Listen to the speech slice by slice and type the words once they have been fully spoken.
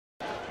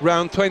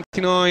round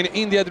 29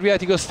 in the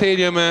Adriatico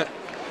Stadium.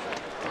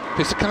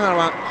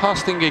 Pescara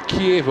hosting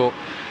Chievo.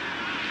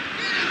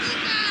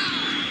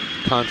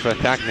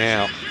 Counter-attack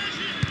now.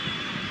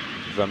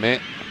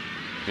 Vermet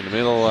in the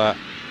middle.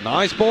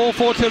 Nice ball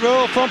for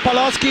Tero from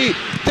Paloschi.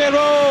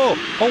 Tero!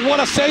 Oh, what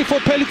a save for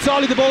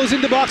Pellizzoli. The ball is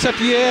in the box at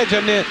the edge,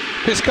 and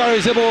Pescara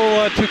is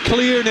able to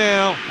clear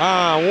now.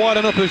 What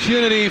an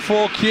opportunity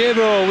for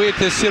Chievo with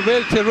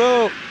Cyril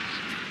Tero.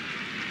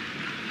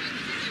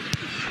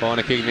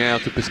 Corner kick now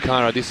to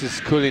Pescara. This is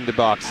cool in the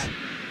box.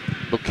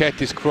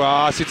 Bucchetti's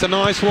cross. It's a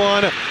nice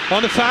one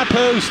on the far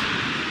post.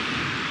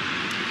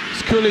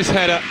 Scully's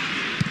header.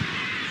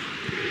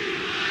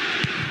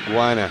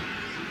 Guana.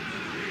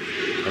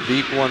 A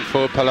deep one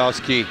for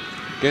Paloschi.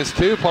 Against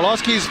two.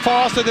 Paloschi is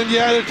faster than the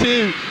other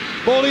two.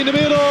 Ball in the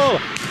middle.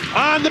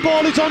 And the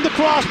ball is on the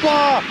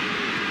crossbar.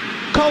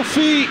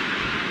 Kofi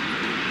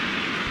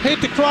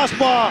hit the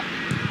crossbar.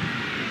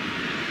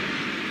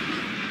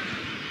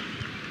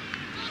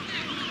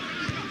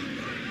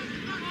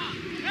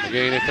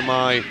 Again at the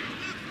Mai.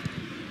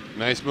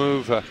 Nice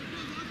move.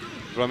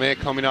 Vermet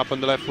coming up on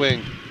the left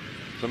wing.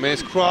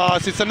 Vermet's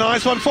cross. It's a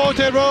nice one for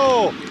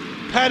Tero.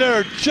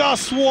 Header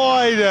just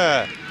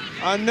wide.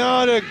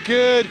 Another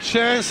good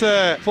chance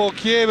for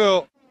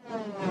Chievo.